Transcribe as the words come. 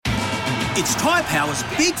It's Tyre Power's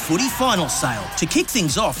Big Footy Final Sale. To kick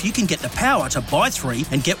things off, you can get the power to buy 3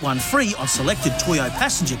 and get 1 free on selected Toyo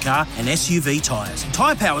passenger car and SUV tyres.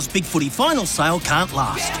 Tyre Power's Big Footy Final Sale can't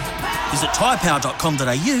last. Visit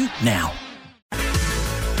tyrepower.com.au now.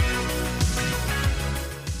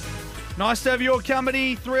 Nice to have your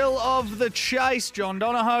company. Thrill of the chase. John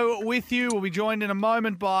Donohoe with you. We'll be joined in a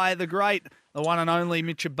moment by the great, the one and only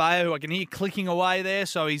Mitch Abaya, who I can hear clicking away there.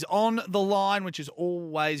 So he's on the line, which is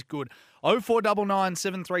always good. 0499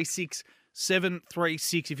 736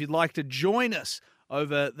 736 if you'd like to join us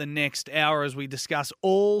over the next hour as we discuss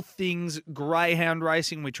all things greyhound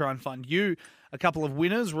racing. We try and find you a couple of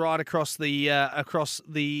winners right across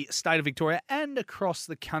the state of Victoria and across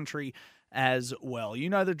the country as well. You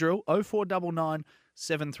know the drill. 0499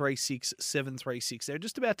 736 736. They're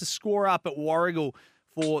just about to score up at Warragul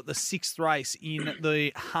for the 6th race in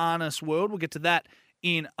the harness world. We'll get to that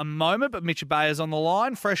in a moment, but Mitch Abaya's on the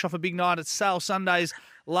line, fresh off a big night at Sale Sundays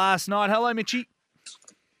last night. Hello, Mitchy.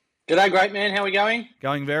 G'day, great man. How are we going?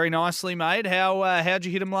 Going very nicely, mate. How'd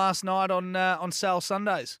you hit him last night on Sale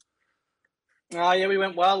Sundays? Yeah, we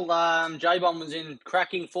went well. J-Bomb was in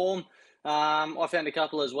cracking form. I found a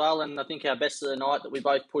couple as well, and I think our best of the night that we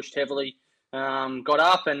both pushed heavily got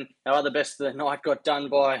up, and our other best of the night got done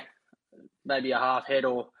by maybe a half head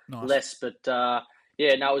or less. But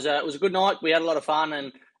it was a good night. We had a lot of fun,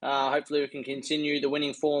 and hopefully we can continue the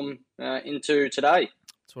winning form into today.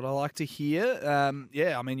 That's what I like to hear.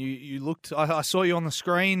 I mean, you looked. I saw you on the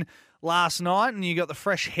screen last night, and you got the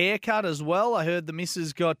fresh haircut as well. I heard the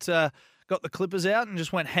missus got the clippers out and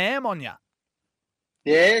just went ham on you.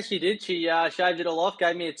 Yeah, she did. She shaved it all off,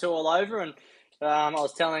 gave me a two all over, and I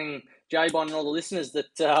was telling J-Bond and all the listeners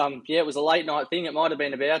that it was a late night thing. It might have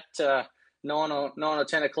been about 9 or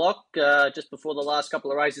 10 o'clock, just before the last couple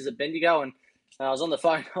of races at Bendigo, and I was on the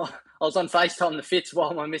phone. I was on FaceTime the Fitz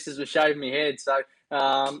while my missus was shaving my head, so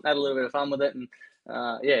had a little bit of fun with it, and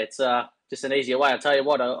it's just an easier way. I tell you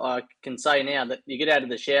what, I can say now that you get out of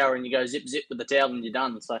the shower and you go zip zip with the towel and you're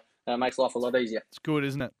done. So it makes life a lot easier. It's good,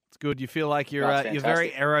 isn't it? It's good. You feel like you're very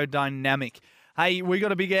aerodynamic. Hey, we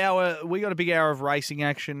got a big hour. We got a big hour of racing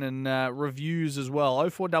action and reviews as well.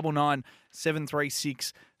 0499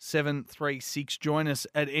 736 736. Join us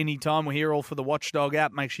at any time. We're here all for the Watchdog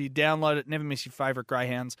app. Make sure you download it. Never miss your favourite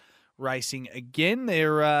greyhounds racing again.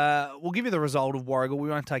 We'll give you the result of Warragul. We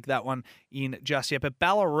won't take that one in just yet. But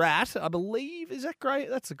Ballarat, I believe, is that grey?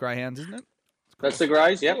 That's the greyhounds, isn't it? That's the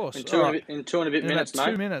Greys, yep. In two and a bit minutes,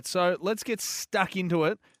 mate. 2 minutes. So let's get stuck into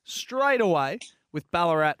it straight away with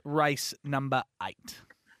Ballarat race number 8.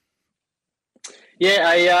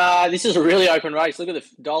 Yeah, this is a really open race. Look at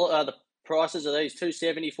the prices of these: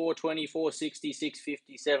 $2.70, $4.20, $4.60,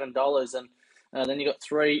 $6.50, $7, and then you got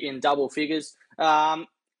 3 in double figures.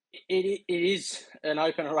 It is an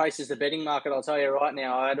open race as the betting market. I'll tell you right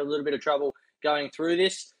now. I had a little bit of trouble going through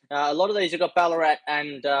this. A lot of these have got Ballarat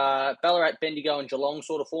and Ballarat, Bendigo, and Geelong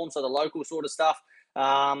sort of form, so the local sort of stuff.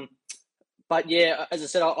 But yeah, as I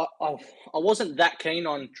said, I wasn't that keen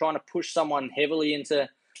on trying to push someone heavily into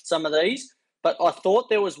some of these, but I thought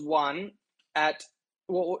there was one at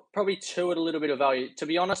probably 2 at a little bit of value. To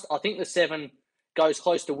be honest, I think the 7 goes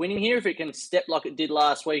close to winning here. If it can step like it did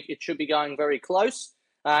last week, it should be going very close.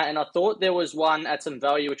 And I thought there was one at some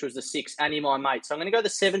value, which was the 6, Annie My Mate. So I'm going to go the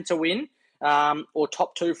 7 to win. Or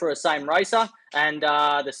top 2 for a same racer, and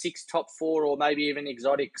the 6 top 4, or maybe even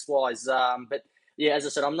exotics wise. But yeah, as I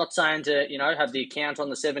said, I'm not saying to have the account on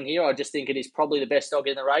the 7 here. I just think it is probably the best dog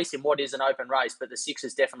in the race in what is an open race. But the 6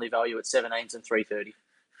 is definitely value at 17s and $3.30.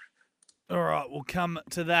 All right, we'll come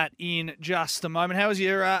to that in just a moment. How was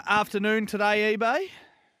your afternoon today, eBay?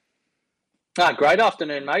 Great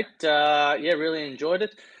afternoon, mate. Really enjoyed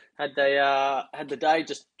it. Had the day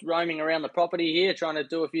just roaming around the property here, trying to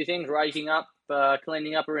do a few things, raking up,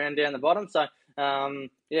 cleaning up around down the bottom. So,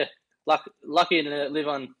 lucky to live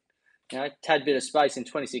on, tad bit of space in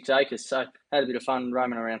 26 acres. So, had a bit of fun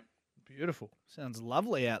roaming around. Beautiful. Sounds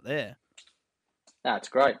lovely out there. It's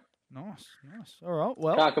great. Nice. All right.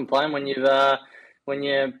 Well, can't complain when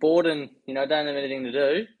you're bored and don't have anything to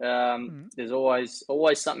do. There's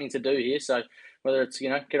always something to do here. So, whether it's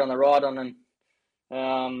get on the ride on and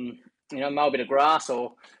mow a bit of grass,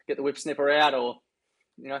 or get the whip snipper out, or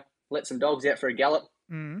let some dogs out for a gallop.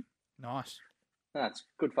 Nice. That's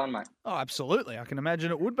good fun, mate. Oh, absolutely. I can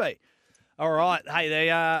imagine it would be. All right. Hey, they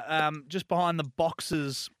are just behind the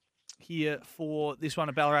boxes here for this one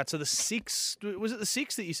at Ballarat. So the 6, was it the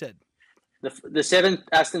 6 that you said? The 7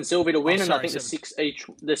 Aston Sylvie to win, sorry, and I think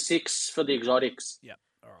 7. the 6 for the exotics. Yeah.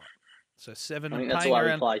 All right. So 7. I think that's the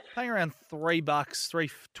way we play. Paying around $3,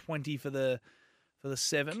 $3.20 for the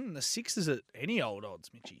 7. The 6 is at any old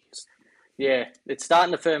odds, Mitchy. Yeah, it's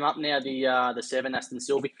starting to firm up now, the 7, Aston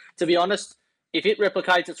Sylvie. To be honest, if it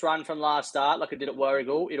replicates its run from last start like it did at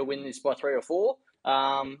Warragul, it'll win this by 3 or 4.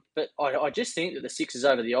 But I just think that the 6 is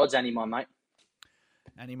over the odds, Annie, my mate.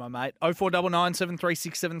 Annie, my mate. 0499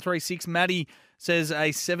 736 736. Maddie says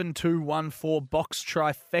a 7214 box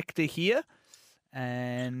trifecta here.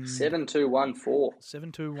 And 7214.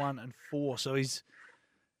 721 and 4. So he's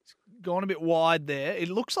gone a bit wide there. It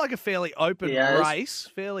looks like a fairly open race.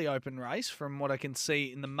 Fairly open race from what I can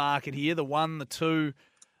see in the market here. The 1, the 2,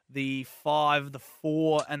 the 5, the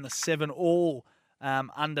 4, and the 7 all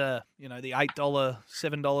under, the $8,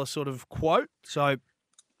 $7 sort of quote. So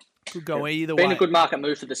could go either way. Been a good market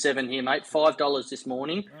move for the 7 here, mate. $5 this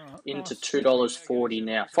morning into $2.40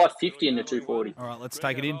 now. $5.50 into $2.40. All right, let's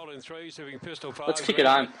take it in. Let's kick it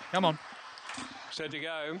home. Come on. Set to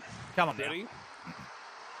go. Come on, ready.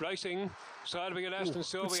 Racing. Side of it, Aston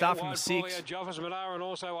Sylvia. Good start from the 6. Joffers Manara and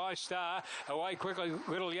also I Star. Away quickly,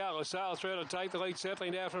 Little Yellow Sail through to take the lead,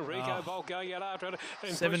 settling down from Rico Bolt going out after it.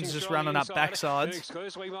 7's just running up backsides.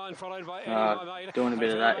 Exclusively mine, followed by doing a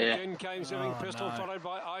bit of that, yeah. Pistol, followed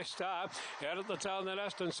by I Star. Out at the tail, and then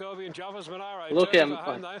Aston Sylvia and Joffers Manara. Look at him.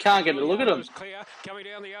 I can't get a look at him. Coming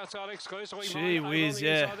down the outside exclusively. Gee whiz,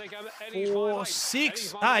 yeah. 4,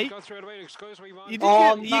 6, 8. You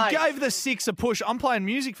gave the 6 a push. I'm playing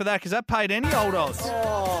music for that because that paid any old odds.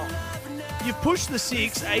 You've pushed the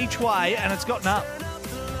 6 each way and it's gotten up.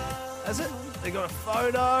 Has it? They got a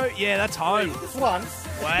photo. Yeah, that's home. One.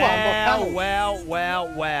 Wow.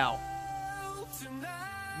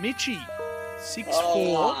 Mitchie,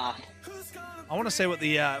 6-4. I want to see what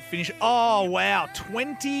the finish. Oh, wow.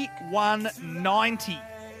 21.90.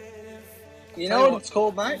 You know what it's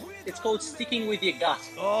called, mate? It's called sticking with your gut.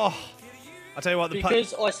 Oh, I'll tell you what.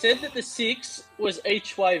 Because I said that the 6 was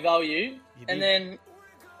each way value, and then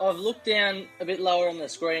I've looked down a bit lower on the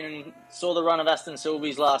screen and saw the run of Aston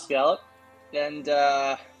Sylvie's last gallop, and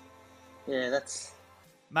that's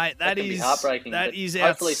that is heartbreaking. That is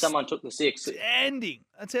hopefully someone took the 6. Outstanding.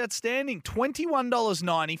 That's outstanding.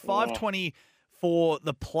 $21.90, $5.20 for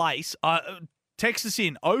the place. Text us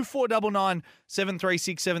in 0499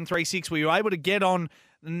 736 736. Were you able to get on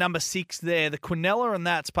number 6 there? The Quinella and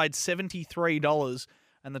that's paid $73,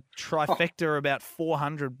 and the trifecta are about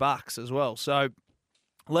 $400 as well. So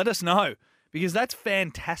let us know, because that's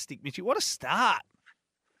fantastic, Mitchie. What a start!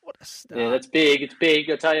 Yeah, that's big. It's big.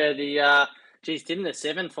 I tell you, didn't the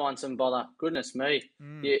 7 find some bother? Goodness me.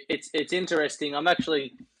 Yeah, it's interesting. I'm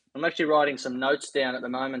actually writing some notes down at the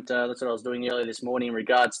moment. That's what I was doing earlier this morning in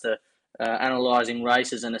regards to analysing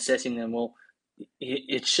races and assessing them. Well,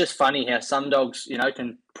 it's just funny how some dogs,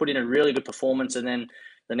 can put in a really good performance, and then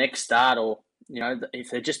the next start, or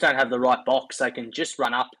if they just don't have the right box, they can just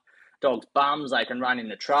run up dogs' bums. They can run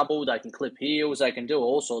into trouble. They can clip heels. They can do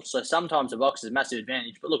all sorts. So sometimes the box is a massive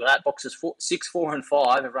advantage. But look at that, boxes 6, 4, and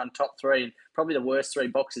 5 have run top 3, and probably the worst 3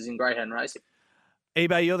 boxes in greyhound racing.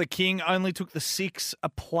 eBay, you're the king. Only took the 6 a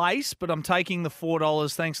place, but I'm taking the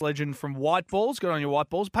 $4. Thanks, Legend, from White Balls. Good on your White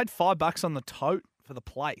Balls. Paid $5 on the tote for the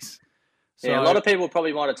place. So, yeah, a lot of people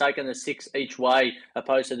probably might have taken the 6 each way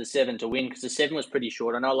opposed to the 7 to win, because the 7 was pretty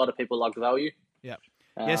short. I know a lot of people like value. Yeah.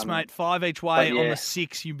 Yes, mate. 5 each way on the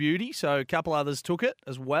 6, you beauty. So a couple others took it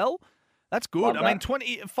as well. That's good. I mean,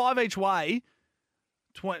 5 each way,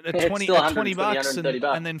 20 bucks,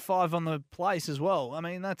 and then 5 on the place as well. I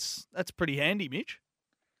mean, that's pretty handy, Mitch.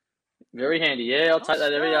 Very handy, yeah. I'll take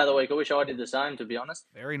that every day of the week. I wish I did the same, to be honest.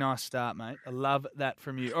 Very nice start, mate. I love that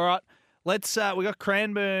from you. All right. Let's. We got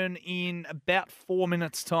Cranbourne in about 4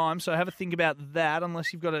 minutes' time, so have a think about that.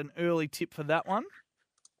 Unless you've got an early tip for that one.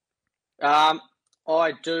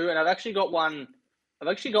 I do, and I've actually got one.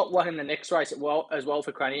 in the next race as well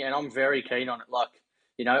for Cranny, and I'm very keen on it. Like,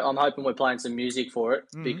 I'm hoping we're playing some music for it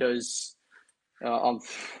because I'm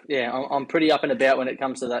pretty up and about when it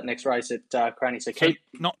comes to that next race at Cranny. So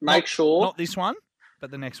make sure not this one,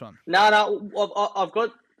 but the next one. No, I've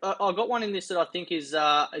got one in this that I think is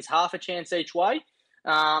half a chance each way.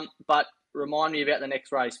 But remind me about the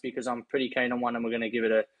next race, because I'm pretty keen on one, and we're going to give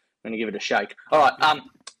it a shake. All right.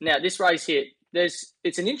 Now this race here,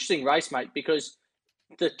 it's an interesting race, mate, because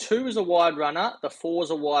the 2 is a wide runner, the 4 is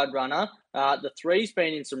a wide runner, the 3's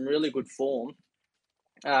been in some really good form,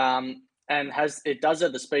 and it does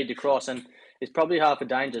have the speed to cross, and it's probably half a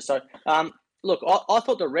danger. So, look, I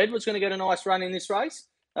thought the red was going to get a nice run in this race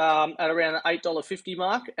at around the $8.50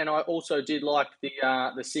 mark, and I also did like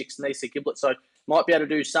the 6 Nisa Giblet, so might be able to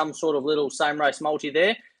do some sort of little same race multi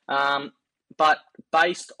there. But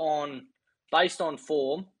based on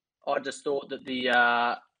form, I just thought that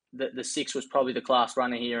the the 6 was probably the class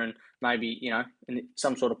runner here, and maybe, in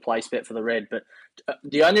some sort of place bet for the red. But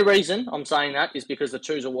the only reason I'm saying that is because the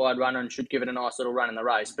 2's a wide runner and should give it a nice little run in the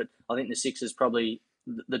race. But I think the 6 is probably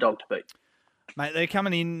the dog to beat. Mate, they're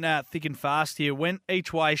coming in thick and fast here. Went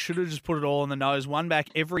each way, should have just put it all on the nose. Won back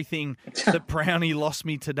everything that Brownie lost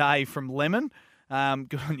me today from Lemon.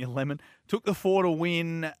 Good on you, Lemon. Took the 4 to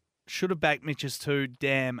win. Should have backed Mitch's 2.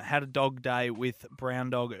 Damn, had a dog day with Brown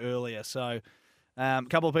Dog earlier. So a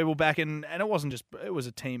couple of people back in, and it was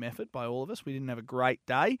a team effort by all of us. We didn't have a great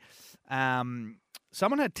day.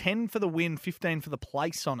 Someone had 10 for the win, 15 for the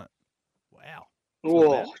place on it. Wow.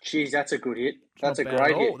 Oh, geez, that's a good hit. That's a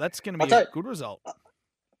great hit. That's going to be a good result.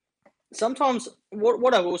 Sometimes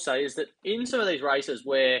what I will say is that in some of these races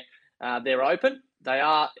where they're open, they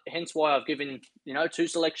are, hence why I've given, 2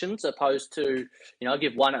 selections opposed to, I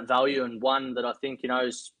give one at value and one that I think,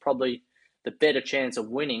 is probably the better chance of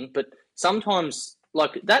winning. But sometimes,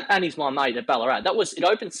 like that Annie's My Mate at Ballarat, it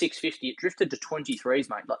opened 650, it drifted to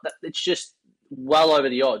 23s, mate. Like that, it's just well over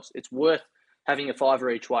the odds. It's worth having a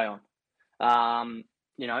 $5 each way on.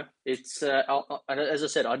 It's as I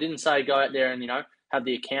said, I didn't say go out there and have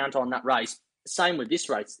the account on that race. Same with this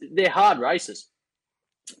race; they're hard races,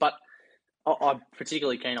 but I'm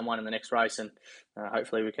particularly keen on one in the next race, and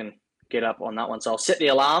hopefully we can get up on that one. So I'll set the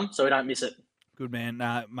alarm so we don't miss it. Good man.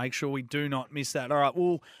 Make sure we do not miss that. All right.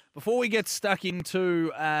 Well, before we get stuck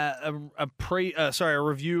into a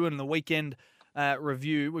review and the weekend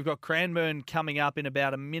review, we've got Cranbourne coming up in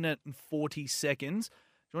about 1 minute and 40 seconds.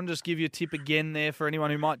 Do you want to just give you a tip again there for anyone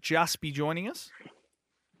who might just be joining us?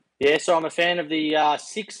 Yeah, so I'm a fan of the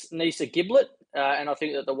 6 Nisa Giblet, and I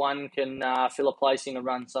think that the 1 can fill a placing and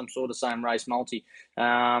run some sort of same race multi.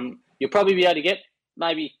 You'll probably be able to get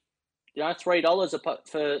maybe $3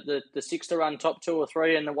 for the 6 to run top 2 or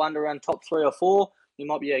 3 and the 1 to run top 3 or 4. You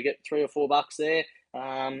might be able to get $3 or $4 there.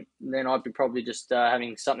 Then I'd be probably just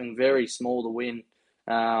having something very small to win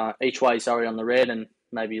each way. On the red, and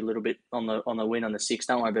maybe a little bit on the win on the 6.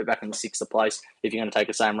 Don't worry about back in the 6th place if you're going to take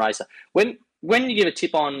the same racer. When you give a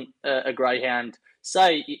tip on a greyhound,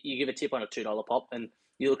 say you give a tip on a $2 pop, and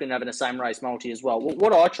you're looking at having the same race multi as well.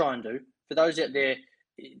 What I try and do for those out there,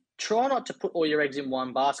 try not to put all your eggs in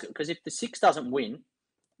one basket, because if the 6 doesn't win,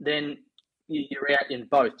 then you're out in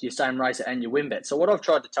both your same racer and your win bet. So what I've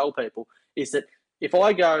tried to tell people is that if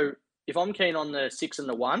I'm keen on the 6 and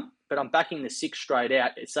the 1, but I'm backing the 6 straight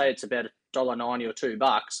out, say it's about $1.90 or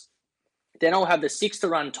 $2, then I'll have the 6 to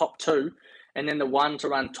run top 2 and then the 1 to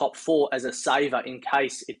run top 4 as a saver in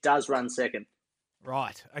case it does run second.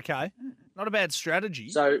 Right. Okay. Not a bad strategy.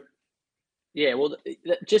 So, yeah, well,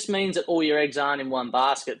 that just means that all your eggs aren't in one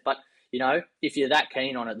basket. But, if you're that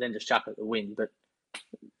keen on it, then just chuck it the win. But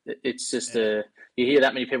it's just you hear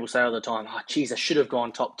that many people say all the time, oh, geez, I should have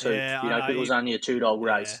gone top 2. Because it was only a $2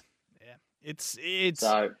 race. Yeah.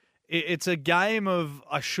 It's a game of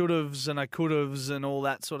I should haves and I could haves and all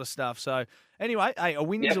that sort of stuff. So anyway, hey, a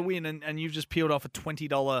win's a win, and you've just peeled off a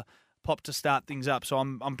 $20 pop to start things up. So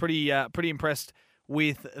I'm pretty impressed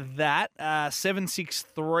with that.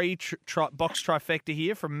 763 box trifecta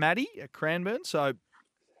here from Maddie at Cranbourne. So,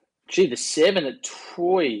 gee, the 7 at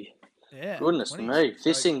Troy. Yeah, goodness me, if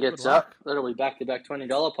this thing gets up, that'll be back to back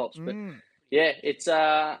 $20 pops. But yeah, it's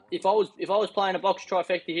if I was playing a box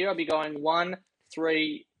trifecta here, I'd be going 1,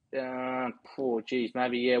 3. 1,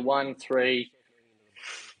 3,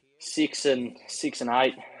 6 and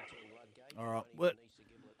 8. All right. Well,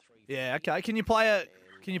 yeah. Okay. Can you play a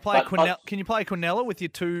Quinella with your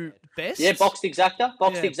 2 best? Yeah, boxed exacta.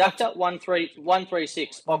 1, 3, 1, 3,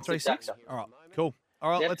 6. 1, 3, 6. All right. Cool.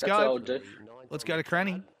 All right. Let's go. Let's go to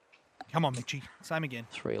Cranny. Come on, Mitchie. Same again.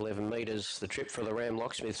 311 metres. The trip for the Ram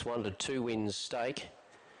Locksmiths 1 to 2 wins stake.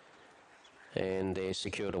 And they're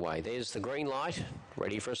secured away. There's the green light,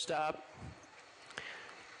 ready for a start.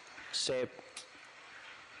 Seb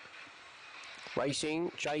racing,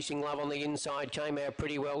 chasing Love on the inside, came out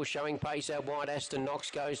pretty well, showing pace out wide. Aston Knox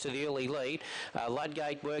goes to the early lead.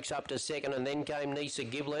 Ludgate works up to second, and then came Nisa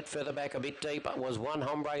Giblet. Further back a bit deeper was One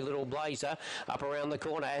Hombre Little Blazer. Up around the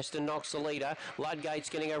corner, Aston Knox the leader. Ludgate's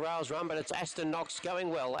getting a rails run, but it's Aston Knox going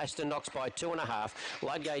well. Aston Knox by 2.5.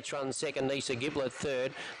 Ludgate's run second, Nisa Giblet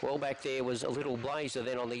third. Well back there was a Little Blazer.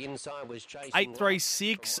 Then on the inside was chasing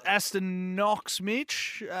 836 Aston Knox,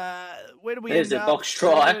 Mitch. Where do we There's end the up? box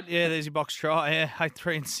try. Yeah, there's your box try. Yeah, 8,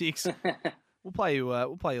 3 and 6. We'll play you a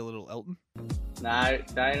little Elton. No,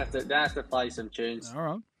 don't have to play some tunes.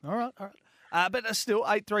 All right. But still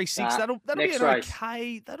 8, 3, 6. That'll be an race.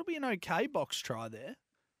 okay. That'll be an okay box try there.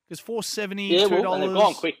 Because $4.70, yeah, $2. Well, and they've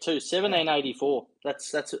gone quick too. 17.84.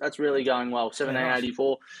 That's really going well.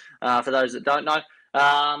 17.84 for those that don't know.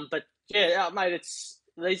 But yeah, mate, it's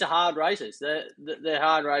these are hard races. They're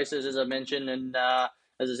hard races, as I mentioned. And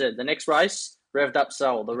as I said, the next race, Revved Up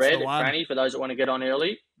Soul, the red, Franny, for those that want to get on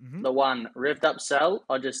early. Mm-hmm. The one, Revved Up Soul,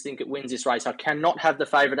 I just think it wins this race. I cannot have the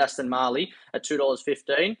favourite Aston Marley at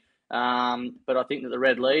 $2.15, but I think that the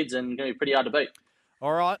red leads and going to be pretty hard to beat.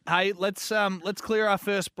 All right. Hey, let's clear our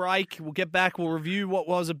first break. We'll get back. We'll review what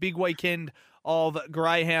was a big weekend of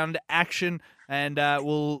greyhound action, and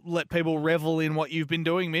we'll let people revel in what you've been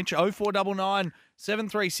doing, Mitch. 0499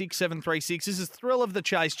 736 736. This is Thrill of the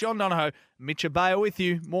Chase. John Donohoe, Mitch Abaya with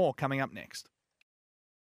you. More coming up next.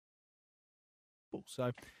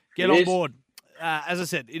 So get on board. As I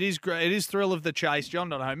said, it is great. It is Thrill of the Chase. John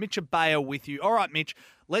Donohoe, Mitch Abaya with you. All right, Mitch,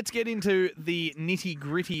 let's get into the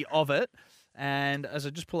nitty-gritty of it. And as I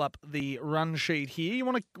just pull up the run sheet here, you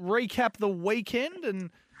want to recap the weekend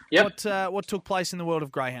and what took place in the world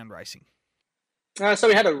of greyhound racing? So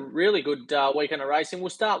we had a really good weekend of racing. We'll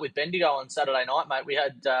start with Bendigo on Saturday night, mate. We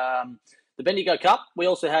had the Bendigo Cup. We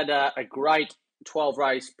also had a great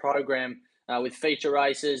 12-race program with feature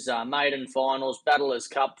races, maiden finals, Battlers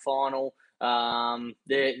Cup final.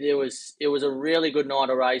 It was a really good night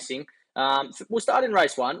of racing. We'll start in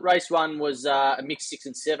race one. Race one was a mixed 6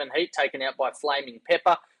 and 7 heat taken out by Flaming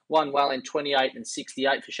Pepper. Won well in 28 and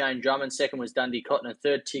 68 for Shane Drummond. Second was Dundee Cotton, and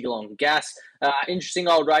third Tiggerlong Gas. Interesting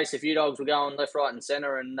old race. A few dogs were going left, right and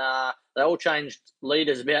centre, and they all changed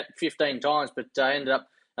leaders about 15 times, but ended up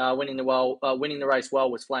winning the race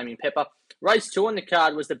well was Flaming Pepper. Race 2 on the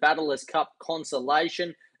card was the Battlers Cup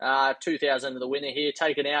Consolation. 2,000 of the winner here,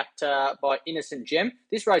 taken out by Innocent Gem.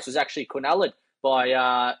 This race was actually cornalled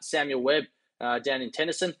by Samuel Webb down in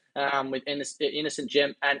Tennyson with Innocent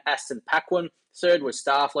Gem and Aston Paquin. Third was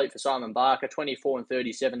Starfleet for Simon Barker, 24 and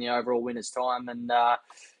 37, the overall winner's time. And,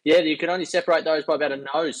 you can only separate those by about a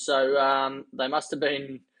nose. So they must have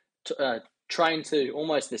been trained to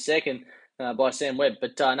almost the second by Sam Webb.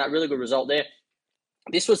 But really good result there.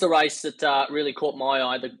 This was the race that really caught my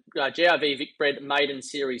eye, the GRV Vic Bred Maiden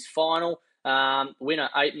Series Final. Winner,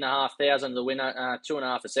 8,500 the winner,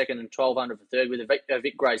 2.5 for second and 1,200 for third with a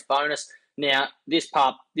Vic Grace bonus. Now, this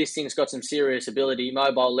thing's got some serious ability.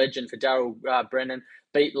 Mobile Legend for Darryl Brennan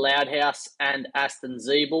beat Loudhouse and Aston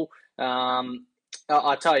Zeeble.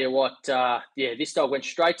 I tell you what, this dog went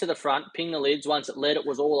straight to the front, pinged the lids. Once it led, it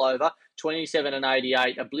was all over. 27 and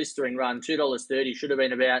 88, a blistering run, $2.30. Should have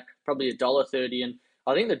been about probably $1.30. And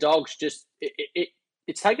I think the dog's just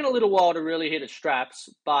it's taken a little while to really hit its straps,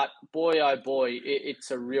 but boy, oh boy, it's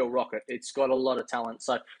a real rocket. It's got a lot of talent.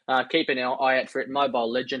 So keep an eye out for it.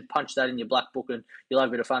 Mobile Legend, punch that in your black book, and you'll have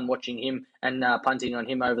a bit of fun watching him and punting on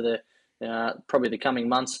him over the probably the coming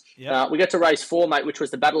months. Yep. We got to race 4, mate, which was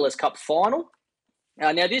the Battlers Cup final.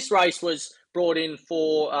 Now, this race was brought in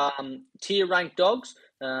for tier-ranked dogs,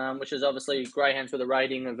 which is obviously greyhounds with a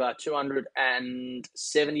rating of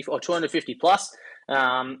 270 or 250 plus.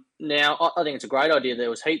 Now, I think it's a great idea. There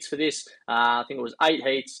was heats for this. I think it was 8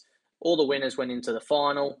 heats. All the winners went into the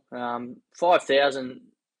final. 5,000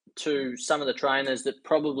 to some of the trainers that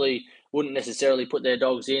probably wouldn't necessarily put their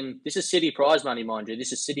dogs in. This is city prize money, mind you.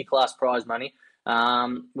 This is city class prize money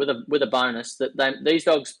with a bonus. These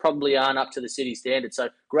dogs probably aren't up to the city standard. So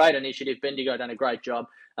great initiative. Bendigo done a great job.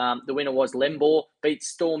 The winner was Lembor, beat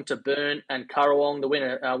Storm to Burn and Currawong.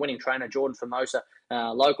 The winning trainer, Jordan Formosa,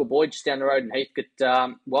 local boy just down the road in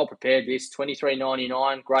Heathcote, well prepared this,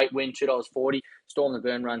 $23.99, great win, $2.40. Storm to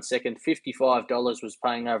Burn run second, $55 was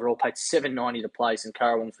paying overall, paid $7.90 to place, and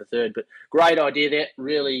Currawong for third. But great idea there.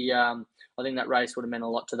 Really, I think that race would have meant a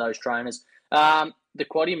lot to those trainers. The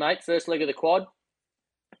quaddie, mate, first leg of the quad.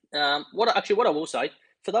 What I will say,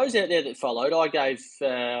 for those out there that followed, I gave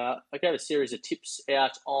a series of tips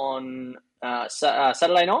out on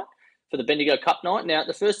Saturday night for the Bendigo Cup night. Now,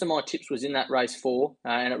 the first of my tips was in that race 4,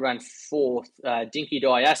 and it ran 4th, Dinky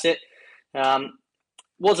Die Asset.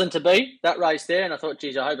 Wasn't to be, that race there, and I thought,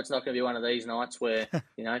 geez, I hope it's not going to be one of these nights where,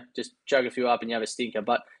 just chug a few up and you have a stinker.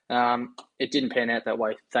 But it didn't pan out that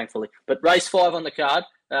way, thankfully. But race 5 on the card,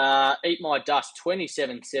 Eat My Dust,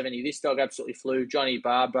 27.70. This dog absolutely flew. Johnny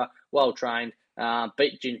Barbara, well trained.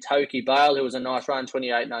 Beat Jintoki Bale, who was a nice run,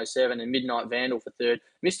 28.07, and Midnight Vandal for third.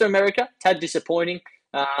 Mr. America, tad disappointing.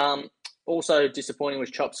 Also disappointing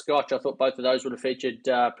was Chop Scotch. I thought both of those would have featured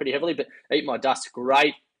pretty heavily, but Eat My Dust,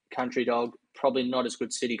 great country dog. Probably not as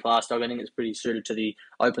good city class dog. I think it's pretty suited to the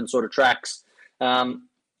open sort of tracks.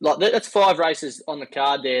 That's 5 races on the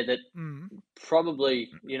card there that probably,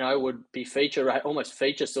 would be almost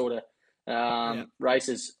feature sort of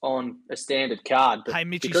races on a standard card. But hey,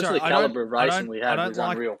 Mitchie, because of the calibre of racing we had, it was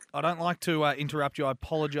unreal. I don't like to interrupt you. I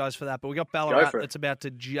apologise for that. But we got Ballarat that's about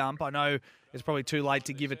to jump. I know it's probably too late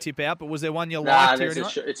to give a tip out. But was there one you Nah, liked here?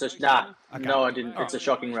 No, I didn't. It's a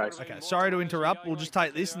shocking race. Okay, sorry to interrupt. We'll just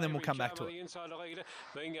take this and then we'll come back to it.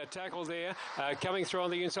 Being tackled there, coming through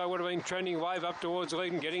on the inside would have been Trending Wave up towards the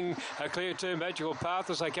lead and getting a clear to Magical Path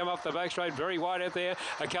as they come up the back straight, very wide out there.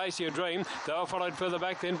 Acacia Dream, they were followed further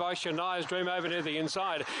back then by Shania's Dream over near the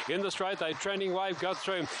inside. In the straight, Trending Wave got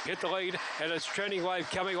through, hit the lead, and it's Trending Wave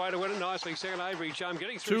coming away to win it nicely. Second, Avery Charm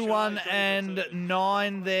getting through. 2-1 and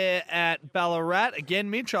 9 there at Ballarat. Again,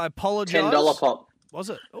 Mitch, I apologise. $10 pop. Was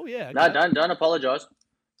it? Oh, yeah. No, Okay. don't apologise.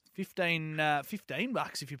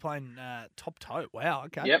 $15 if you're playing top tote. Wow,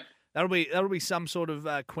 okay. Yep. That'll be some sort of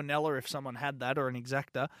Quinella if someone had that, or an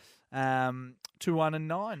exacta. 2-1 and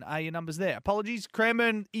 9 are your numbers there. Apologies.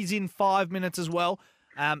 Cranbourne is in 5 minutes as well.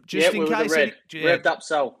 Just in case. Revved up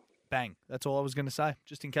soul. Bang. That's all I was going to say.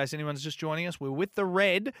 Just in case anyone's just joining us, we're with the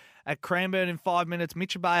Red at Cranbourne in 5 minutes.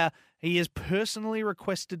 Mitch Abaya, he has personally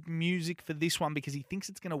requested music for this one because he thinks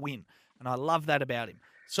it's going to win. And I love that about him.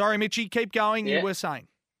 Sorry, Mitchy, keep going. Yeah. You were saying.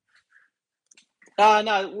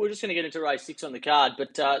 No, we're just going to get into race 6 on the card.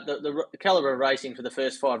 But the calibre of racing for the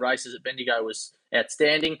first 5 races at Bendigo was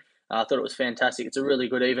outstanding. I thought it was fantastic. It's a really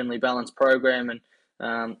good, evenly balanced program. And,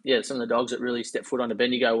 some of the dogs that really stepped foot onto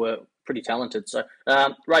Bendigo were pretty talented. So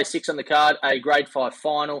race 6 on the card, a grade 5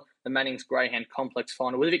 final, the Mannings Greyhound Complex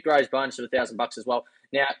final with a Vic Gray's bonus of $1,000 as well.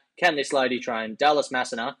 Now, can this lady train? Dallas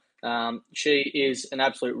Massena, she is an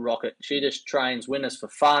absolute rocket. She just trains winners for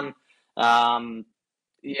fun. I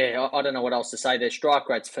don't know what else to say. Their strike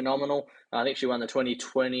rate's phenomenal. I think she won the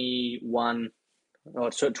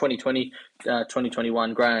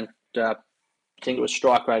 2021 Grand. I think it was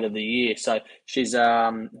strike rate of the year. So she's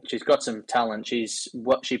got some talent. She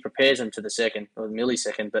prepares them to the second or the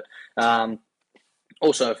millisecond, but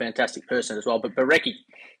also a fantastic person as well. But Barecki,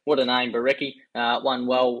 what a name, Barecki, won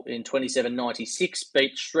well in 27.96,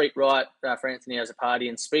 beat Street Right for Anthony Azzopardi,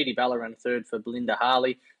 and Speedy Bella ran third for Belinda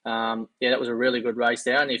Harley. That was a really good race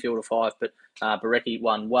there, only a field of 5, but Barecki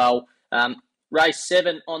won well. Race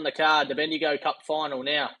 7 on the card, the Bendigo Cup final.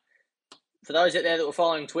 Now, for those out there that were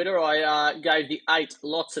following Twitter, I gave the 8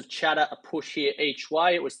 lots of chatter a push here each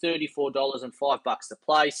way. It was $34 and $5 to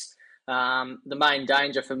place. The main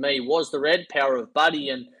danger for me was the red, Power of Buddy,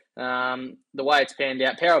 and the way it's panned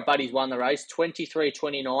out, Power of Buddy's won the race,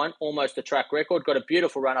 23.29, almost a track record. Got a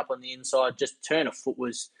beautiful run up on the inside. Just turn of foot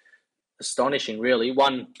was astonishing, really.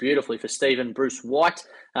 Won beautifully for Stephen Bruce White.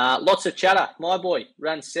 Lots of chatter. My boy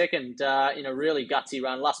ran second in a really gutsy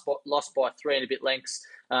run. Lost by 3 and a bit lengths.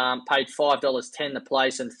 Paid $5.10 the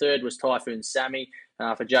place, and third was Typhoon Sammy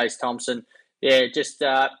for Jace Thompson. Yeah, just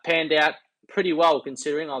panned out pretty well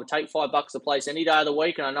considering. I would take $5 a place any day of the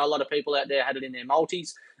week, and I know a lot of people out there had it in their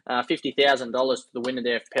multis. $50,000 to the winner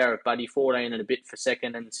there for Power of Buddy, 14 and a bit for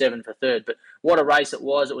second and 7 for third. But what a race it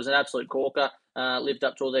was. It was an absolute corker. Lived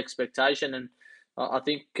up to all the expectation, and I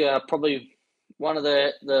think probably one of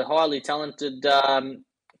the highly talented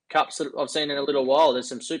cups that I've seen in a little while. There's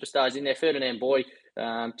some superstars in there. Ferdinand Boy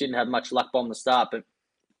didn't have much luck bomb the start, but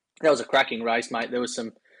that was a cracking race, mate. There was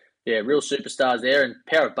some real superstars there, and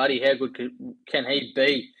Power of Buddy, how good can he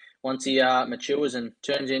be once he matures and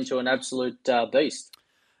turns into an absolute beast?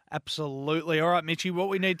 Absolutely. All right, Mitchy, what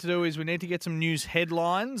we need to do is we need to get some news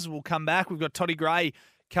headlines. We'll come back. We've got Toddy Gray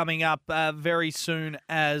coming up very soon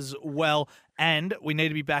as well, and we need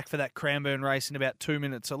to be back for that Cranbourne race in about 2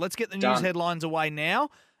 minutes. So let's get the news headlines away now,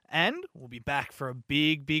 and we'll be back for a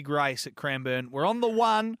big, big race at Cranbourne. We're on the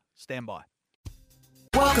 1. Stand by.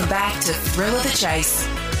 Welcome back to Thrill of the Chase.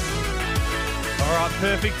 All right,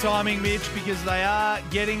 perfect timing, Mitch, because they are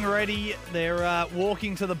getting ready. They're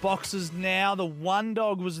walking to the boxes now. The one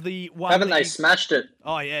dog was the one. Haven't they smashed it?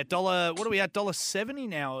 Oh yeah, $1. What are we at? $1.70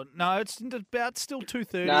 now? No, it's about still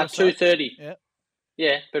 $2.30. No, $2.30. Yeah.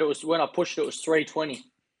 Yeah, but it was when I pushed it was $3.20.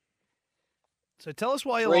 So tell us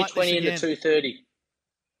why you like this again. $3.20 into $2.30.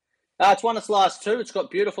 It's won its last 2. It's got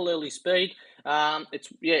beautiful early speed.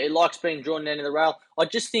 It likes being drawn down in the rail. I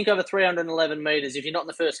just think over 311 metres, if you're not in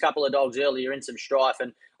the first couple of dogs early, you're in some strife.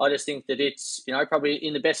 And I just think that it's, probably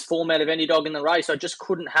in the best format of any dog in the race. I just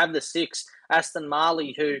couldn't have the 6, Aston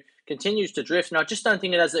Marley, who continues to drift. And I just don't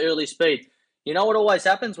think it has the early speed. You know what always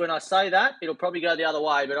happens when I say that? It'll probably go the other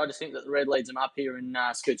way, but I just think that the red leads them up here and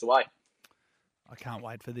scoots away. I can't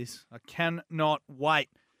wait for this. I cannot wait.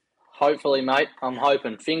 Hopefully, mate. I'm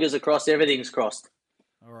hoping. Fingers are crossed. Everything's crossed.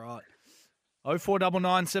 All right.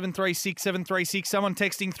 0499 736 736. Someone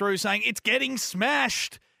texting through saying it's getting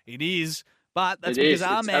smashed. It is, but that's because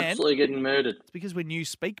our man. It's absolutely getting murdered. It's because when you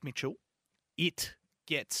speak, Mitchell, it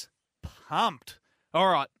gets pumped. All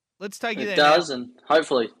right. Let's take you there It does, now. and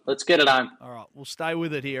hopefully, let's get it home. All right, we'll stay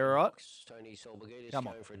with it here, all right? Tony Solbergidis Come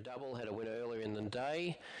on. going for a double. Had a winner earlier in the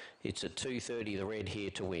day. It's at 2:30, the red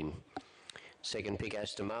here to win. Second pick,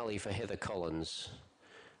 Aston Marley for Heather Collins.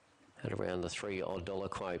 At around the $3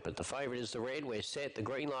 quote. But the favourite is the red. We're set. The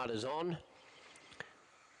green light is on.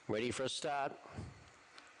 Ready for a start.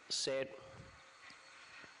 Set.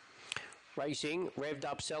 Racing, revved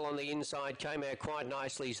up, Sell on the inside, came out quite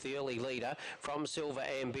nicely. He's the early leader from Silver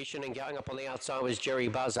Ambition, and going up on the outside was Jerry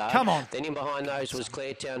Buzzard. Come on. Then in behind those was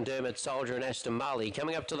Claretown, Dermot Soldier and Aston Marley.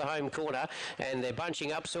 Coming up to the home corner, and they're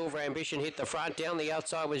bunching up. Silver Ambition hit the front. Down the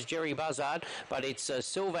outside was Jerry Buzzard, but it's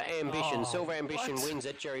Silver Ambition. Silver Ambition wins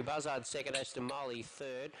it. Jerry Buzzard second, Aston Marley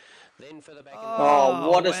third. Then for the back.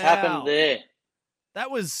 What has happened there? That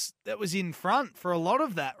was in front for a lot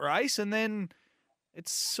of that race, and then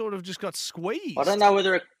it's sort of just got squeezed. I don't know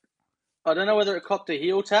whether it copped a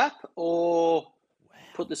heel tap or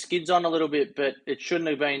put the skids on a little bit, but it shouldn't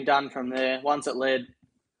have been done from there. Once it led,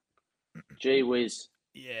 gee whiz.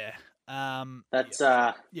 Yeah. That's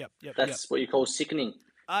Yep. what you call sickening.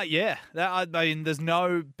 Yeah. I mean, there's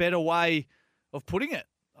no better way of putting it,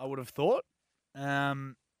 I would have thought.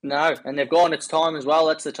 No, and they've gone its time as well.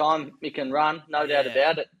 That's the time it can run, no doubt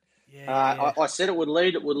about it. Yeah. I said it would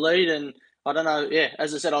lead, and I don't know. Yeah,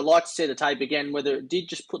 as I said, I'd like to see the tape again, whether it did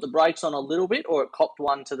just put the brakes on a little bit or it copped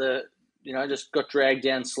one to the, just got dragged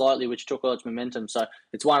down slightly, which took all its momentum. So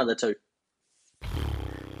it's one of the two.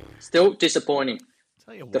 Still disappointing.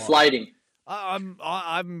 Tell you what, deflating.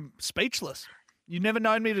 I'm speechless. You've never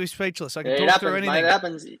known me to be speechless. I can It talk happens, through anything. mate. It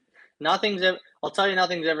happens. Nothing's ever. I'll tell you,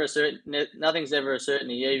 nothing's ever a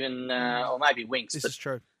certainty. Even or maybe Winks. This but is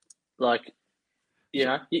true. like, you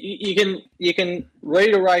can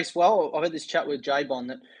read a race well. I've had this chat with J-Bon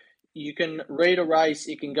that you can read a race,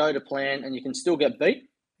 it can go to plan, and you can still get beat.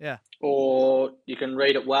 Yeah. Or you can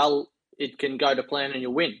read it well, it can go to plan and you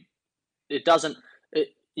win. It doesn't.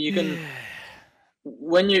 You can.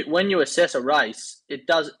 When you assess a race, it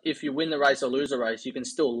does. If you win the race or lose a race, you can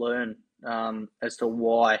still learn as to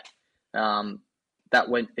why that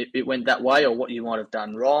went that way, or what you might have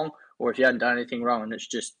done wrong, or if you hadn't done anything wrong, and it's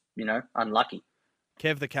just unlucky.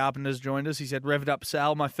 Kev the Carpenter's joined us. He said, revved up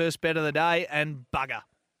Sal, my first bet of the day, and bugger.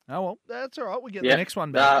 Oh, well, that's all right. We get the next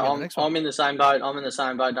one back. I'm in the same boat.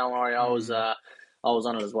 Don't worry. I was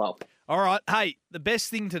on it as well. All right. Hey, the best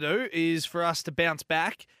thing to do is for us to bounce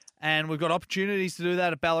back, and we've got opportunities to do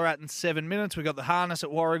that at Ballarat in 7 minutes. We've got the harness at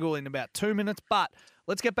Warragul in about 2 minutes, but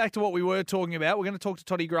let's get back to what we were talking about. We're going to talk to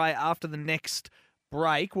Toddy Gray after the next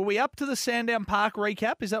break. Were we up to the Sandown Park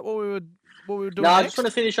recap? Is that what we were doing No, I next? just want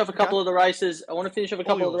to finish off a couple of the races. I want to finish off a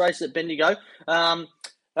couple of the races at Bendigo. I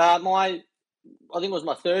think it was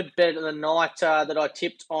my third bet of the night that I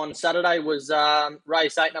tipped on Saturday was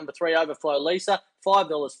race 8, number 3, Overflow Lisa.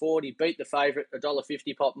 $5.40, beat the favourite,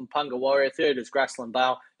 $1.50 pop and Punga Warrior. Third is Grassland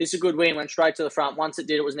Bale. This is a good win, went straight to the front. Once it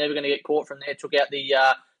did, it was never going to get caught from there. Took out the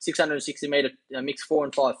 660-metre mixed 4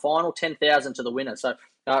 and 5 final, 10,000 to the winner. So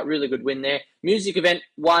really good win there. Music Event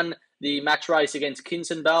won the match race against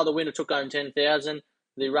Kinson Bale. The winner took home 10,000.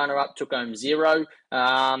 The runner-up took home 0.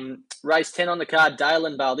 Race 10 on the card, Dale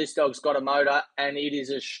and Bale. This dog's got a motor, and it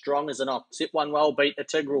is as strong as an ox. It won well, beat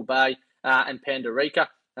Integral Bay and Pandorica.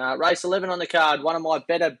 Race 11 on the card, one of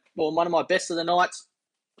my best of the nights.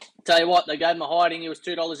 Tell you what, they gave him a hiding. He was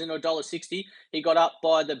 $2 into $1.60. He got up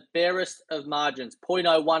by the barest of margins,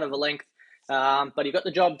 0.01 of a length, but he got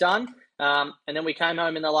the job done. And then we came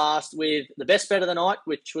home in the last with the best bet of the night,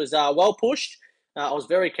 which was well pushed. I was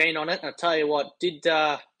very keen on it. And I tell you what, did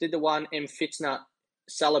the one M. Fitzner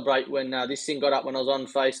celebrate when this thing got up when I was on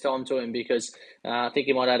FaceTime to him, because I think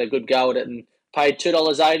he might have had a good go at it, and paid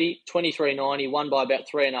 $2.80, $23.90, won by about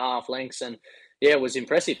 3.5 lengths, and yeah, it was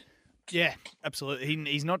impressive. Yeah, absolutely.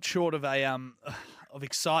 He's not short of a of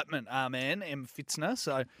excitement, man, M. Fitzner.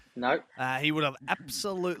 So no, he would have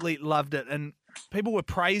absolutely loved it. And people were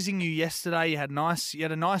praising you yesterday. You had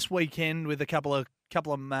a nice weekend with a couple of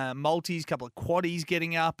multis, couple of quaddies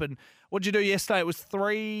getting up. And what did you do yesterday? It was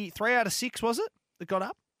three out of 6, was it, that got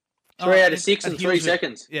up? 3 out of 6 in 3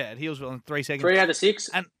 seconds. Yeah, at Healesville in 3 seconds. 3 out of 6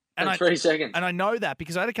 and 3 seconds. And I know that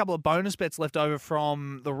because I had a couple of bonus bets left over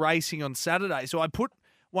from the racing on Saturday. So I put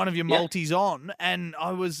one of your multis on, and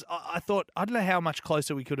I thought, I don't know how much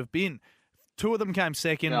closer we could have been. 2 of them came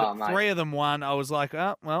second, 3 of them won. I was like,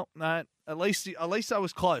 oh, well, no, at least I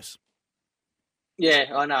was close. Yeah,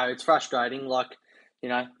 I know. It's frustrating. Like,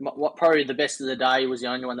 what probably the best of the day was the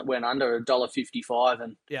only one that went under $1.55,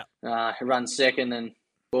 and he runs second, and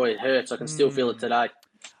boy, it hurts. I can still feel it today.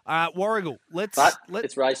 Warragul,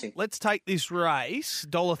 it's racing. Let's take this race.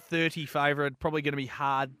 $1.30 favourite, probably going to be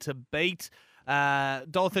hard to beat.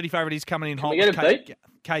 $1.30 favourite is coming in hot. we get a beat?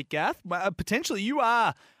 Kate Gath. Potentially, you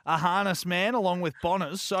are a harness man along with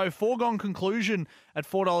Bonners. So foregone conclusion at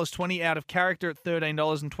 $4.20, Out of Character at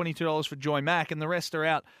 $13 and $22 for Joy Mac, and the rest are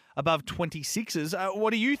out above 26s.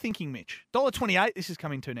 What are you thinking, Mitch? $1.28 this is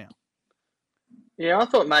coming to now. Yeah, I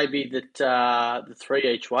thought maybe that the 3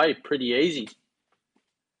 each way, pretty easy.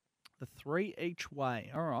 The 3 each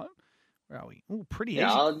way. All right. Where are we? Oh, pretty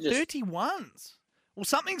Yeah, easy. 31s. Well,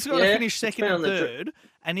 something's got to finish second and third,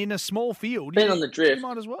 and in a small field, on the drift. You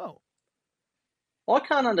might as well. I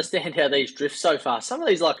can't understand how these drift so fast. Some of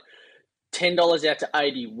these, like $10 out to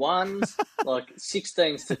 81s, like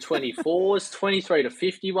 16s to 24s, 23 to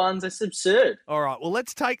 51s. It's absurd. All right, well,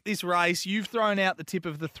 let's take this race. You've thrown out the tip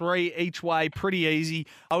of the 3 each way, pretty easy.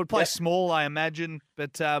 I would play small, I imagine,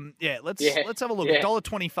 but let's have a look.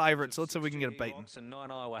 $1.20 favourites. Let's see if we can get it beaten. And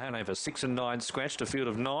 9 Iowa Hanover, 6 and 9 scratched, a field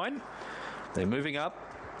of 9. They're moving up.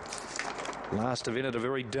 Last event at a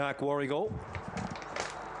very dark Warragul.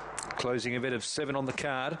 Closing event of 7 on the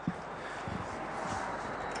card.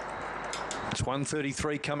 It's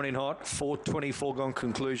 1:33 coming in hot. 4:24 gone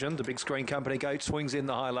conclusion. The big screen company gate swings in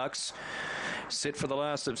the Hilux. Set for the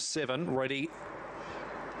last of 7. Ready.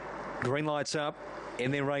 Green lights up.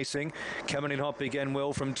 And they're racing. Coming in hot began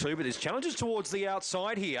well from 2, but there's challenges towards the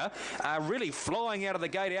outside here. Really flying out of the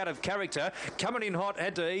gate, Out of Character. Coming in hot,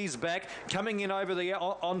 had to ease back. Coming in over the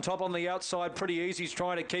on top on the outside, pretty easy. He's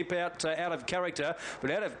trying to keep out of Character, but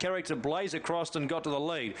Out of Character blazed across and got to the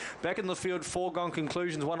lead. Back in the field, foregone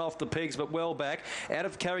conclusions, one off the pegs, but well back. Out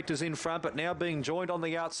of Character's in front, but now being joined on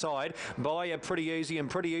the outside by a Pretty Easy, and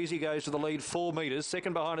Pretty Easy goes to the lead 4 metres.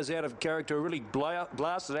 Second behind is Out of Character, really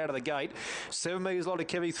blasted out of the gate. 7 metres. Lot of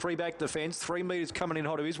Kevy, 3 back defence, 3 metres coming in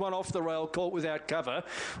hot. He's one off the rail, caught without cover.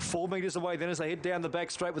 4 metres away then as they head down the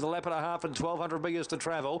back straight with a lap and a half and 1,200 metres to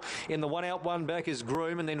travel. In the 1 out, 1 back is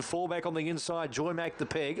Groom, and then 4 back on the inside. Joy Mac the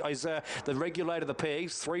peg is the regulator the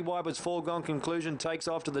pegs. 3 wide was foregone conclusion, takes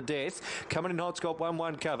off to the death. Coming in hot's got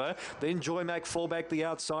 1-1 cover. Then Joy Mac 4 back the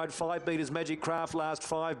outside. 5 metres Magic Craft last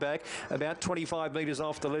 5 back. About 25 metres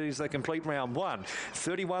off the lead as they complete round 1.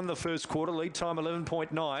 31 the first quarter, lead time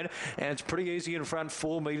 11.9, and it's Pretty Easy in front.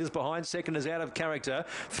 4 metres behind. Second is Out of Character.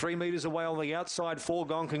 3 metres away on the outside.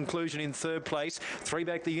 Foregone conclusion in third place. 3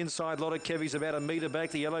 back the inside. Lot of Kevy's about 1 metre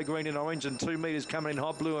back. The yellow, green and orange, and 2 metres coming in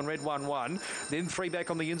hot, blue and red 1-1. Then 3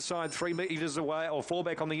 back on the inside. 3 metres away, or 4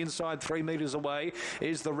 back on the inside. 3 metres away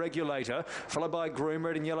is the regulator. Followed by Groom,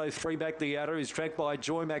 red and yellow. 3 back the outer is tracked by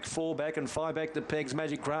Joy Mac. 4 back and 5 back the pegs.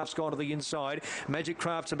 Magic Craft's gone to the inside. Magic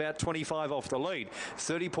Craft's about 25 off the lead.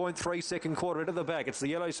 30.3 second quarter into the back. It's the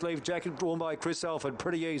yellow sleeve jacket drawn by Chris Alford.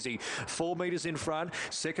 Pretty Easy. 4 metres in front.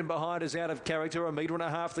 Second behind is Out of Character. 1.5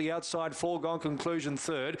 metres the outside. Foregone conclusion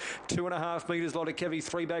third. 2.5 metres Lot of Kevy.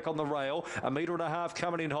 3 back on the rail. 1.5 metres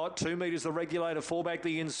coming in hot. 2 metres the regulator. 4 back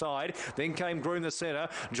the inside. Then came Groom the centre.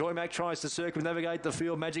 Joy Mac tries to circumnavigate the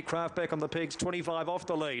field. Magic Craft back on the pegs. 25 off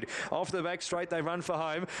the lead. Off the back straight they run for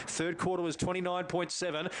home. Third quarter was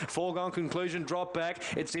 29.7. Foregone conclusion drop back.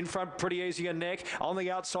 It's in front Pretty Easy and neck. On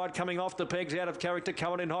the outside coming off the pegs. Out of Character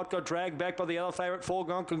coming in hot. Got dragged back by the other favourite.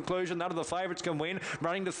 Foregone conclusion. None of the favourites can win.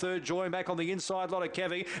 Running to third, Joy Mac on the inside. Lot of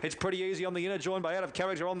Kevy. It's Pretty Easy on the inner, joined by Out of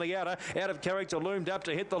Character on the outer. Out of Character loomed up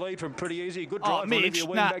to hit the lead from Pretty Easy. Good drive. Mitch,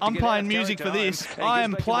 I'm playing music for this. I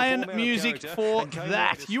am playing music for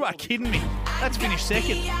that. You are kidding me. That's finished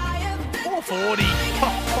second. 440. $5.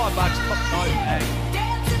 Top nose bag.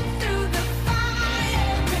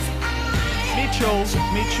 Mitchell.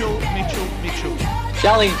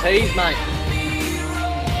 Shelling peas, mate.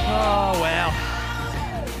 Oh, wow.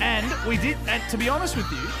 And we did, and to be honest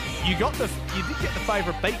with you, you did get the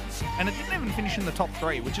favourite beats, and it didn't even finish in the top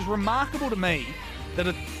 3, which is remarkable to me that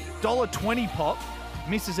a $1.20 pop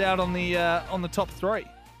misses out on the top 3.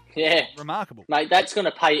 Yeah. Remarkable. Mate, that's going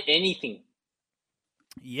to pay anything.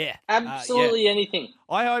 Yeah. Absolutely anything.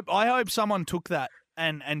 I hope someone took that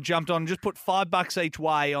and jumped on, just put $5 each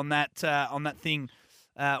way on that thing,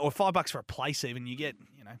 or $5 for a place even. You get,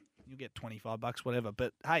 you'll get $25, whatever.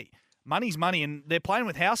 But hey, money's money, and they're playing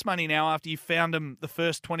with house money now after you found them the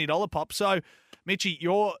first $20 pop. So, Mitchie,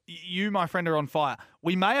 you, my friend, are on fire.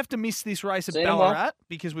 We may have to miss this race at Ballarat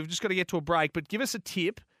because we've just got to get to a break. But give us a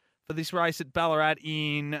tip for this race at Ballarat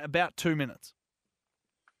in about 2 minutes.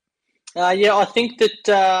 I think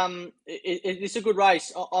that it's a good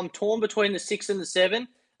race. I'm torn between the 6 and the 7.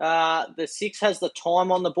 The 6 has the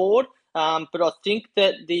time on the board, but I think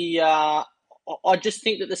that I just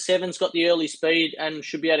think that the 7's got the early speed and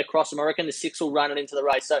should be able to cross them. I reckon the 6 will run it into the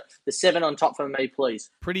race. So the 7 on top for me, please.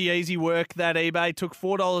 Pretty easy work, that eBay. Took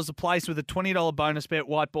 $4 a place with a $20 bonus bet.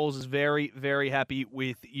 White Balls is very, very happy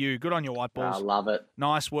with you. Good on your White Balls. I love it.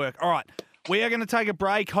 Nice work. All right. We are going to take a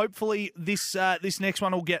break. Hopefully this next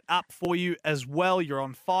one will get up for you as well. You're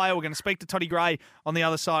on fire. We're going to speak to Toddy Gray on the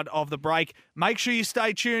other side of the break. Make sure you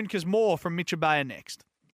stay tuned because more from Mitch Abaya next.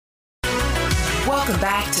 Welcome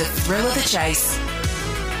back to Thrill of the Chase.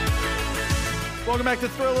 Welcome back to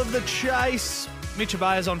Thrill of the Chase. Mitch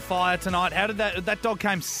Abaya's on fire tonight. How did that dog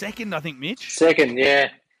came second, I think, Mitch? Second, yeah.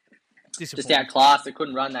 Disappointing. Just outclassed. They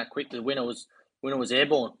couldn't run that quick. The winner was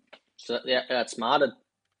airborne. So they outsmarted.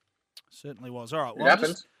 Certainly was. All right. Well, It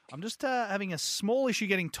happens. I'm just having a small issue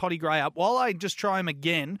getting Toddy Gray up. While I just try him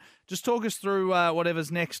again, just talk us through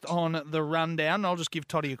whatever's next on the rundown. I'll just give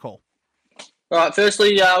Toddy a call. All right,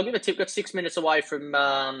 firstly, I'll give a tip. Got 6 minutes away from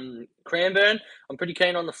Cranbourne. I'm pretty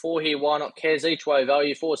keen on the 4 here. Why not? Kez each way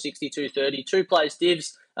value, 4.60, 2.30. 2 place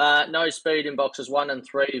divs. No speed in boxes 1 and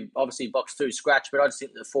 3. Obviously, box 2 scratch, but I just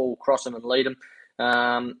think the 4 will cross them and lead them.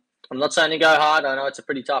 I'm not saying to go hard. I know it's a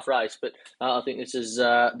pretty tough race, but I think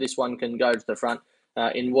this one can go to the front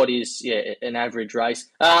in what is an average race.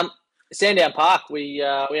 Sandown Park. We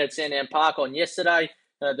had Sandown Park on yesterday.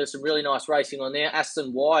 There's some really nice racing on there.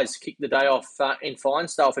 Aston Wise kicked the day off in fine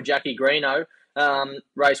style for Jackie Greeno.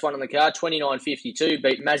 Race 1 on the card, 29.52,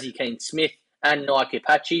 beat Mazzy Keen Smith and Nike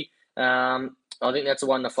Apache. I think that's the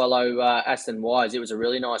one to follow Aston Wise. It was a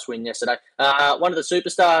really nice win yesterday. One of the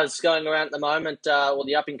superstars going around at the moment,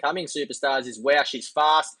 the up-and-coming superstars, is Wow, She's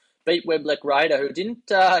Fast. Beat Webleck Raider, who didn't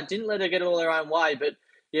let her get all their own way, but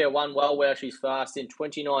won well. Wow, She's Fast in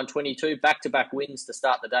 29.22. Back-to-back wins to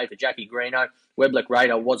start the day for Jackie Greeno. Webleck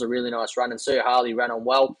Raider was a really nice run, and Sir Harley ran on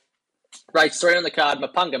well. Race 3 on the card,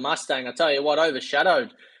 Mapunga Mustang, I tell you what,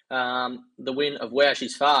 overshadowed the win of Wow,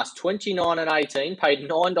 She's Fast. 29.18, paid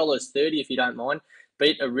 $9.30 if you don't mind.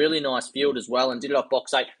 Beat a really nice field as well and did it off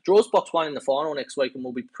box 8. Draws box 1 in the final next week and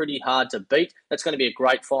will be pretty hard to beat. That's going to be a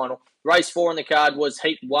great final. Race 4 on the card was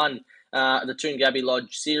Heat 1, the Toongabbie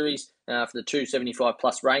Lodge Series for the 275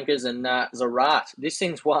 plus rankers, and Zarat. This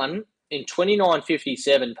thing's won in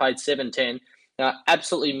 29.57, paid $7.10.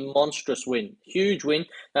 Absolutely monstrous win. Huge win.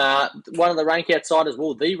 One of the rank outsiders,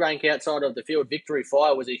 the rank outsider of the field, Victory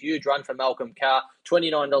Fire, was a huge run for Malcolm Carr.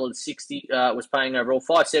 $29.60 was paying overall.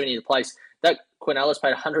 $5.70 the place. That Quinellas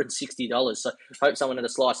paid $160, so hope someone had a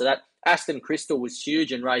slice of that. Aston Crystal was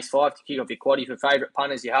huge in race 5 to kick off your quaddie for favourite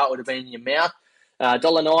punters. Your heart would have been in your mouth.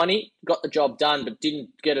 $1.90, got the job done, but didn't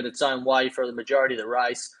get it its own way for the majority of the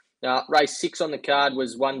race. Race 6 on the card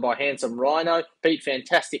was won by Handsome Rhino, beat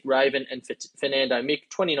Fantastic Raven and Fernando Mick,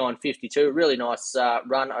 29.52. Really nice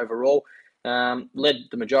run overall. Led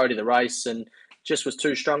the majority of the race and just was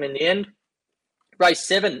too strong in the end. Race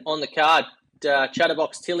 7 on the card,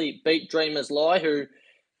 Chatterbox Tilly beat Dreamers Lie, who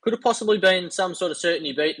could have possibly been some sort of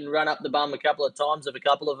certainty beat and run up the bum a couple of times of a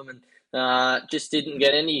couple of them, and just didn't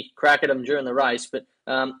get any crack at them during the race. But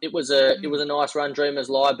it was a nice run, Dreamers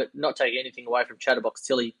Lie, but not taking anything away from Chatterbox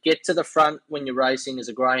Tilly. Get to the front when you're racing as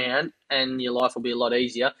a greyhound, and your life will be a lot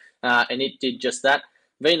easier. And it did just that.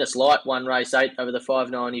 Venus Light won race 8 over the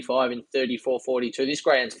 5.95 in 34.42. This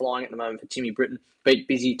greyhound's flying at the moment for Timmy Britton. Beat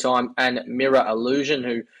Busy Time and Mirror Illusion,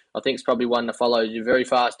 who I think is probably one to follow. Your Very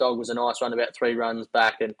Fast Dog was a nice run, about 3 runs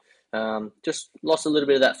back, and just lost a little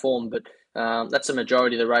bit of that form. But that's the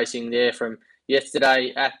majority of the racing there from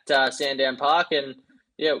yesterday at Sandown Park, and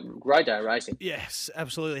great day of racing. Yes,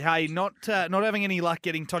 absolutely. Hey, not having any luck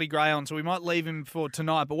getting Toddy Gray on, so we might leave him for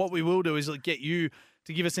tonight. But what we will do is get you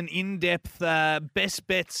to give us an in-depth best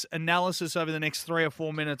bets analysis over the next 3 or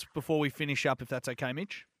 4 minutes before we finish up, if that's okay,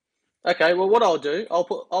 Mitch. Okay, well, what I'll do, I'll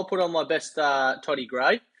put on my best Toddy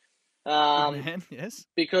Gray. Yes.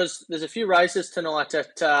 Because there's a few races tonight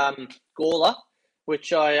at Gawler,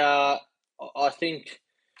 which I think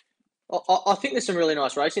there's some really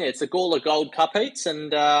nice racing. It's the Gawler Gold Cup heats,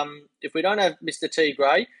 and if we don't have Mr. T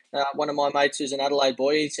Gray, one of my mates who's an Adelaide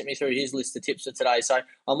boy, he sent me through his list of tips for today. So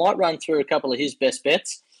I might run through a couple of his best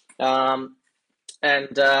bets, and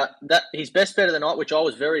that his best bet of the night, which I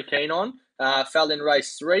was very keen on. Fell in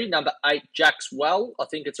race 3, number 8, Jack's Well. I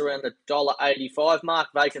think it's around the $1.85 mark.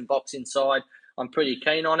 Vacant box inside. I'm pretty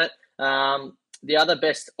keen on it. The other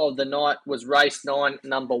best of the night was race 9,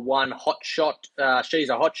 number 1, Hot Shot. She's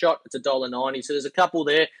a Hot Shot. It's $1.90. So there's a couple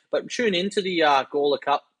there. But tune into the Gawler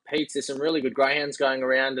Cup heats. There's some really good greyhounds going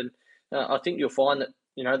around. And I think you'll find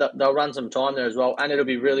that they'll run some time there as well. And it'll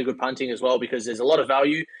be really good punting as well because there's a lot of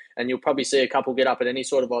value. And you'll probably see a couple get up at any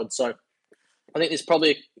sort of odds. So I think there's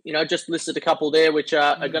probably, just listed a couple there which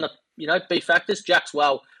are going to, be factors. Jack's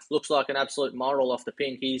Well looks like an absolute moral off the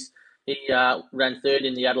pink. He ran 3rd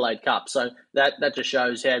in the Adelaide Cup. So that just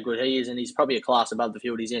shows how good he is, and he's probably a class above the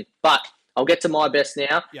field he's in. But I'll get to my best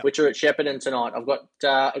now, Yep. which are at Shepparton tonight. I've got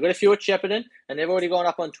a few at Shepparton, and they've already gone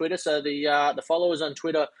up on Twitter, so the followers on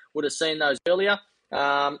Twitter would have seen those earlier.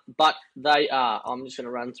 But they are. I'm just going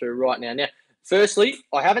to run through right now. Now, firstly,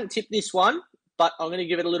 I haven't tipped this one, but I'm going to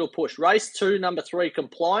give it a little push. Race 2, number 3,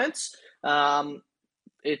 Compliance.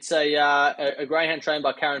 It's a greyhound trained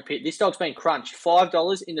by Karen Pitt. This dog's been crunched.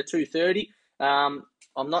 $5 in the 230.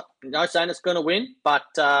 I'm not saying it's going to win, but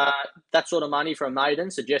that sort of money for a maiden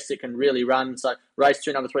suggests it can really run. So race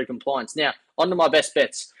 2, number 3, Compliance. Now, on to my best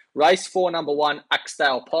bets. Race 4, number 1,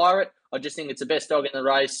 Axdale Pirate. I just think it's the best dog in the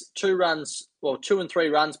race. 2 and 3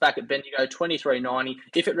 runs back at Bendigo, 23.90.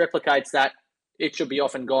 If it replicates that, it should be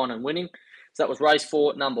off and gone and winning. So that was race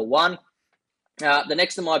 4, number 1. The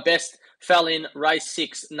next of my best fell in race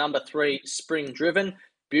 6, number 3, Spring Driven.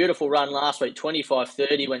 Beautiful run last week,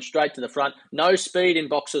 25.30, went straight to the front. No speed in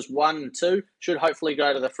boxes 1 and 2. Should hopefully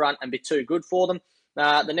go to the front and be too good for them.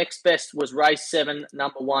 The next best was race 7,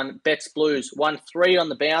 number 1, Betts Blues. Won 3 on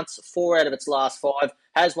the bounce, 4 out of its last 5.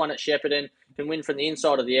 Has won at Shepparton. Can win from the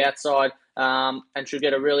inside or the outside, and should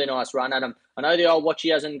get a really nice run at him. I know the old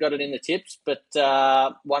watchy hasn't got it in the tips, but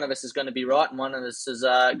one of us is going to be right and one of us is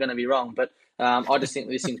going to be wrong. But I just think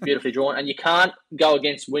this thing's beautifully drawn, and you can't go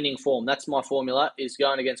against winning form. That's my formula, is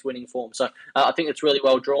going against winning form. So I think it's really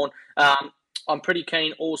well drawn. I'm pretty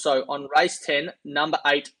keen also on race 10, number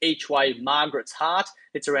 8, Each Way, Margaret's Heart.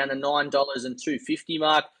 It's around the $9 and $2.50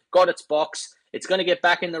 mark. Got its box. It's going to get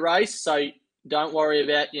back in the race, so don't worry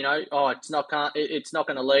about, it's not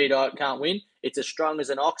going to lead, or it can't win. It's as strong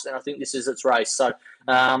as an ox, and I think this is its race. So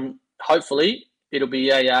hopefully it'll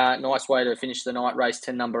be a nice way to finish the night, race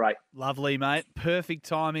 10, number 8. Lovely, mate. Perfect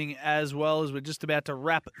timing as well, as we're just about to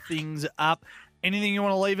wrap things up. Anything you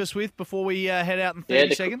want to leave us with before we head out in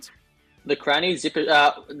 30 seconds? The Cranny,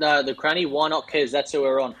 the Cranny, Why Not Cares, that's who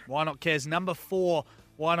we're on. Why Not Cares, number 4,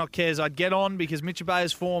 Why Not Cares. I'd get on because Mitch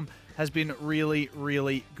Abea's form has been really,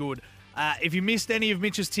 really good. If you missed any of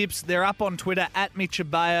Mitch's tips, they're up on Twitter at Mitch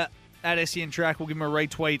Abea, at SEN Track. We'll give him a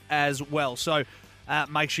retweet as well. So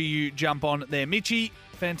make sure you jump on there. Mitchy,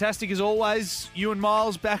 fantastic as always. You and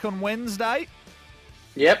Miles back on Wednesday.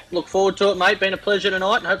 Yep, look forward to it, mate. Been a pleasure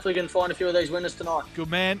tonight, and hopefully we can find a few of these winners tonight. Good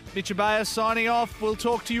man. Mitch Abea signing off. We'll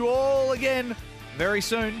talk to you all again very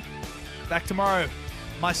soon. Back tomorrow.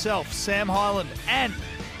 Myself, Sam Hyland, and,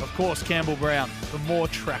 of course, Campbell Brown for more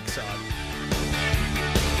Trackside.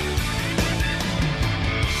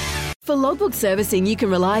 For logbook servicing you can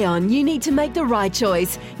rely on, you need to make the right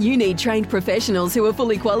choice. You need trained professionals who are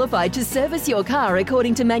fully qualified to service your car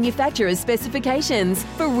according to manufacturer's specifications.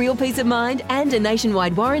 For real peace of mind and a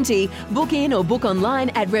nationwide warranty, book in or book online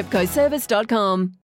at repcoservice.com.